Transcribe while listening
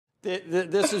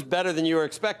This is better than you were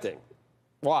expecting.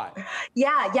 Why?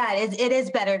 Yeah, it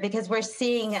is better because we're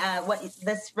seeing what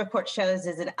this report shows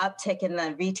is an uptick in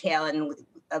the retail and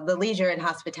the leisure and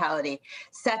hospitality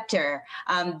sector.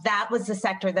 That was the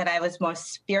sector that I was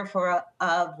most fearful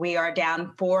of. We are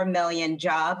down 4 million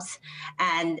jobs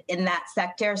and in that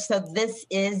sector. So this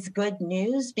is good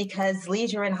news because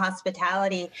leisure and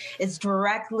hospitality is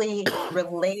directly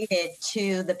related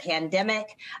to the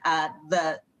pandemic,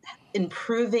 the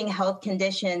improving health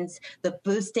conditions, the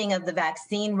boosting of the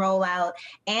vaccine rollout,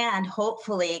 and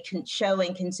hopefully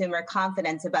showing consumer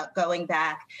confidence about going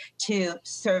back to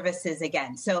services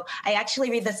again. So I actually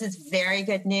read this as very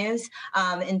good news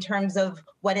in terms of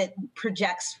what it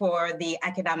projects for the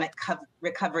economic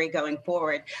recovery going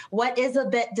forward. What is a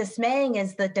bit dismaying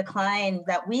is the decline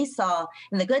that we saw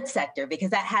in the goods sector, because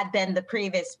that had been the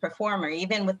previous performer.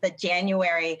 Even with the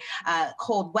January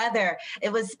cold weather,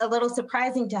 it was a little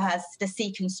surprising to us to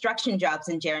see construction jobs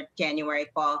in January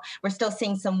fall. We're still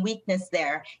seeing some weakness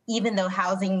there, even though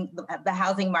the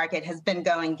housing market has been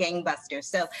going gangbusters.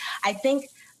 So I think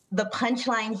the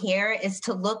punchline here is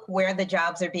to look where the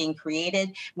jobs are being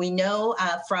created. We know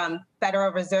from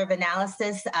Federal Reserve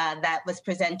analysis that was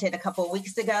presented a couple of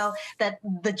weeks ago that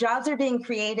the jobs are being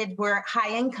created where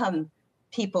high income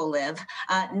people live,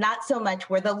 not so much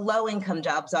where the low income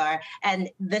jobs are. And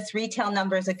this retail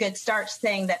number is a good start,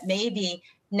 saying that maybe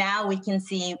now we can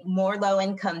see more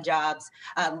low-income jobs,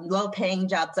 low-paying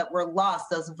jobs that were lost.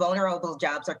 Those vulnerable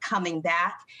jobs are coming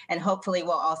back, and hopefully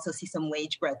we'll also see some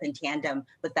wage growth in tandem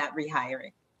with that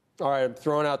rehiring. All right, I'm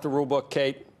throwing out the rule book,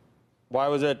 Kate. Why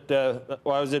was it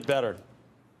better?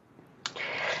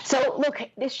 So, look,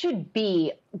 this should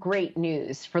be great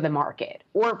news for the market,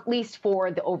 or at least for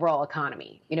the overall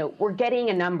economy. You know, we're getting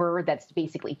a number that's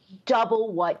basically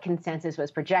double what consensus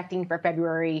was projecting for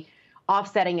February,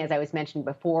 offsetting, as I was mentioning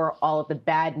before, all of the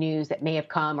bad news that may have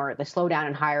come or the slowdown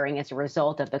in hiring as a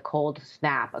result of the cold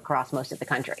snap across most of the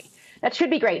country. That should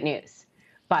be great news.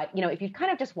 But, you know, if you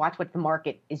kind of just watch what the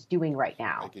market is doing right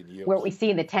now, what we see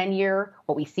in the 10-year,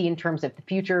 what we see in terms of the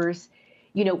futures,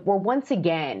 you know, we're once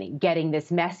again getting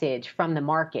this message from the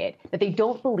market that they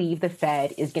don't believe the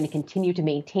Fed is going to continue to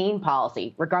maintain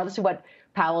policy, regardless of what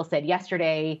Powell said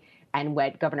yesterday and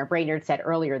what Governor Brainerd said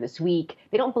earlier this week.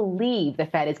 They don't believe the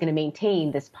Fed is going to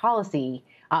maintain this policy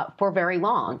for very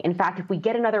long. In fact, if we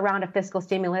get another round of fiscal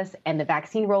stimulus and the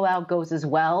vaccine rollout goes as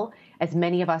well as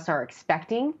many of us are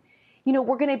expecting, you know,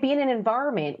 we're going to be in an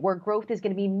environment where growth is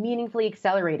going to be meaningfully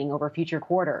accelerating over future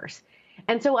quarters.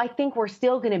 And so I think we're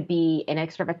still going to be in a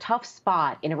sort of a tough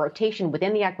spot in a rotation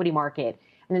within the equity market,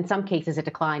 and in some cases a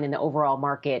decline in the overall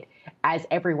market as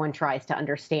everyone tries to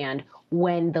understand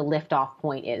when the liftoff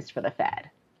point is for the Fed.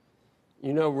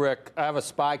 You know, Rick, I have a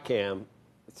spy cam,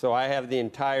 so I have the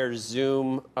entire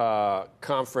Zoom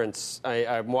conference.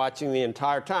 I'm watching the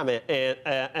entire time,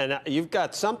 and you've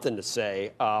got something to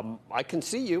say. I can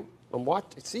see you. I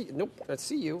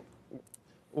see you.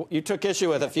 You took issue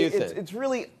with a few things.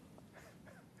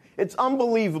 It's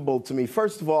unbelievable to me.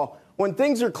 First of all, when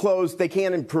things are closed, they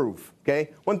can't improve, okay?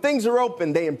 When things are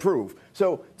open, they improve.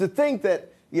 So to think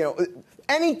that, you know,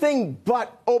 anything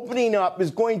but opening up is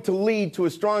going to lead to a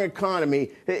strong economy,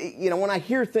 you know, when I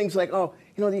hear things like, oh,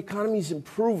 you know, the economy's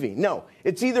improving. No,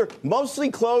 it's either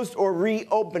mostly closed or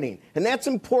reopening, and that's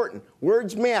important.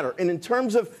 Words matter. And in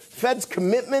terms of Fed's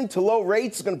commitment to low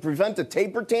rates is going to prevent a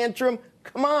taper tantrum,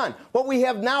 come on. What we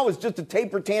have now is just a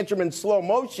taper tantrum in slow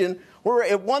motion. We're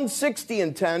at 160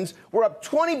 in 10s. We're up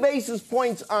 20 basis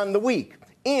points on the week.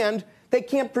 And they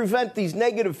can't prevent these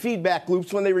negative feedback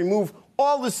loops when they remove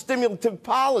all the stimulative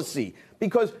policy,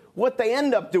 because what they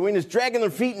end up doing is dragging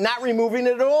their feet and not removing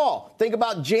it at all. Think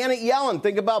about Janet Yellen.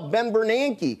 Think about Ben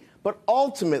Bernanke. But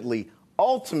ultimately,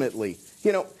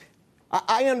 you know,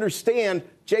 I understand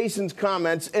Jason's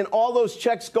comments, and all those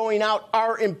checks going out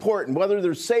are important. Whether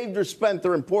they're saved or spent,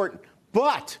 they're important.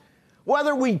 But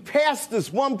whether we pass this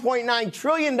 $1.9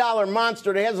 trillion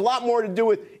monster that has a lot more to do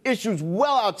with issues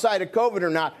well outside of COVID or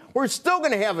not, we're still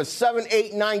going to have a 7,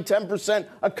 8, 9, 10%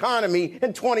 economy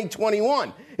in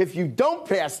 2021. If you don't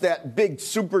pass that big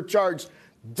supercharged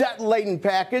debt-laden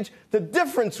package, the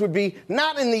difference would be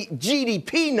not in the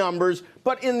GDP numbers,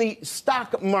 but in the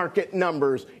stock market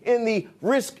numbers, in the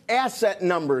risk asset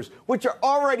numbers, which are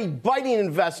already biting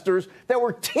investors that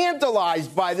were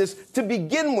tantalized by this to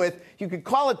begin with. You could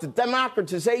call it the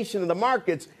democratization of the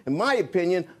markets. In my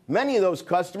opinion, many of those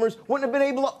customers wouldn't have been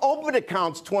able to open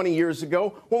accounts 20 years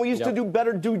ago when we used to do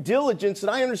better due diligence.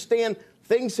 And I understand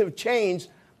things have changed,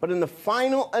 but in the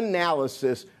final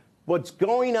analysis, what's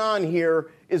going on here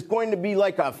is going to be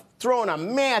like throwing a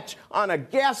match on a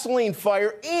gasoline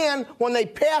fire. And when they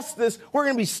pass this, we're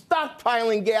going to be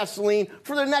stockpiling gasoline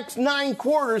for the next 9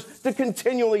 quarters to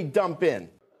continually dump in.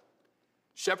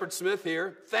 Shepard Smith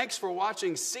here. Thanks for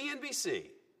watching CNBC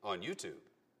on YouTube.